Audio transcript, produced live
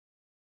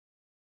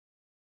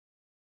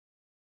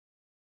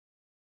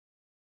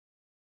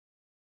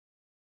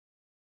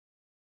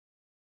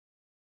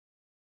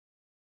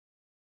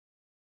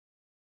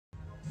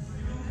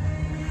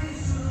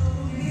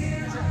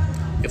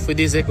fui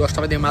dizer que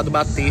gostava de Amado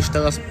Batista,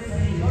 elas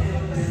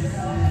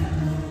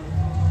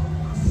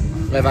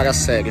levaram a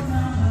sério.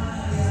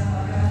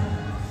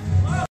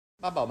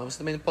 Babal, mas você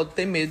também não pode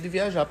ter medo de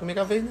viajar a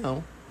primeira vez,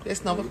 não. Porque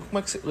senão, como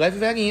é que você... Leve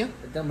velhinha.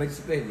 Eu tenho medo de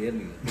se perder,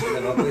 amigo. Vou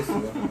levar uma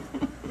pessoa.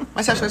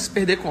 Mas você acha que vai se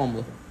perder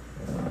como?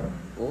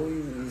 Ou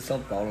em São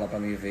Paulo, lá pra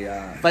mim ver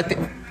a...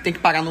 Tem que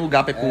parar no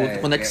lugar pra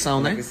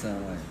conexão, né? Conexão,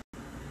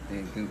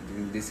 Tem que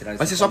descer lá.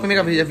 Vai ser só a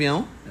primeira vez de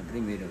avião? É a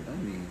primeira,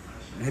 também.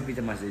 Não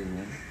repita mais dele,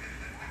 né?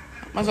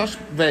 Mas eu acho,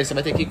 velho, você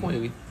vai ter que ir com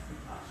ele.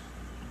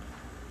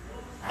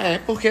 É,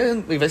 porque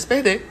ele vai se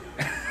perder.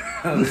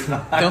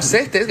 Tenho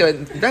certeza que vai...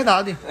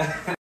 Verdade.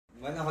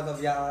 Vai na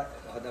rodoviária.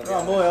 Meu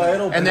amor, é o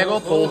aeroporto. É no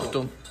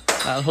aeroporto.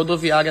 A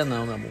rodoviária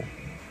não, meu amor.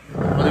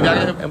 A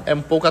rodoviária é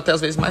um pouco até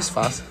às vezes mais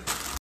fácil.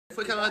 O que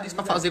foi que ela disse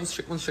pra fazer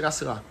quando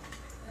chegasse lá?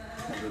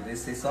 Eu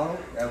desci só,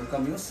 é um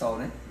caminho só,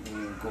 né?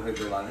 Um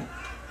corredor lá, né?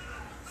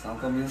 Só um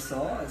caminho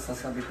só, é só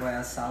saber qual é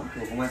a sala.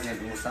 Um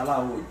exemplo, sala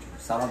 8.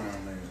 Sala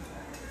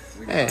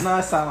não, né? Não,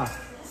 é sala.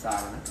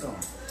 Sala, né?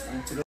 Pronto.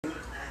 Entrou.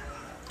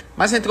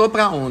 Mas entrou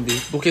pra onde?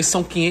 Porque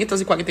são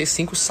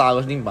 545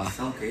 salas de embarque.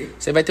 São o quê?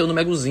 Você vai ter um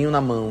númerozinho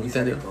na mão,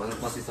 entendeu? Eu não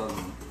posso ir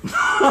sozinho. Tem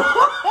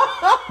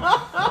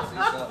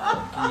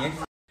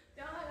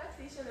uma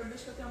lagartixa, eu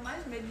bicho que eu tenho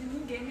mais medo de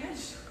ninguém me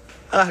ajuda.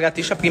 A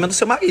lagartixa prima do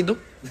seu marido.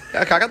 É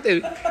a cara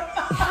dele.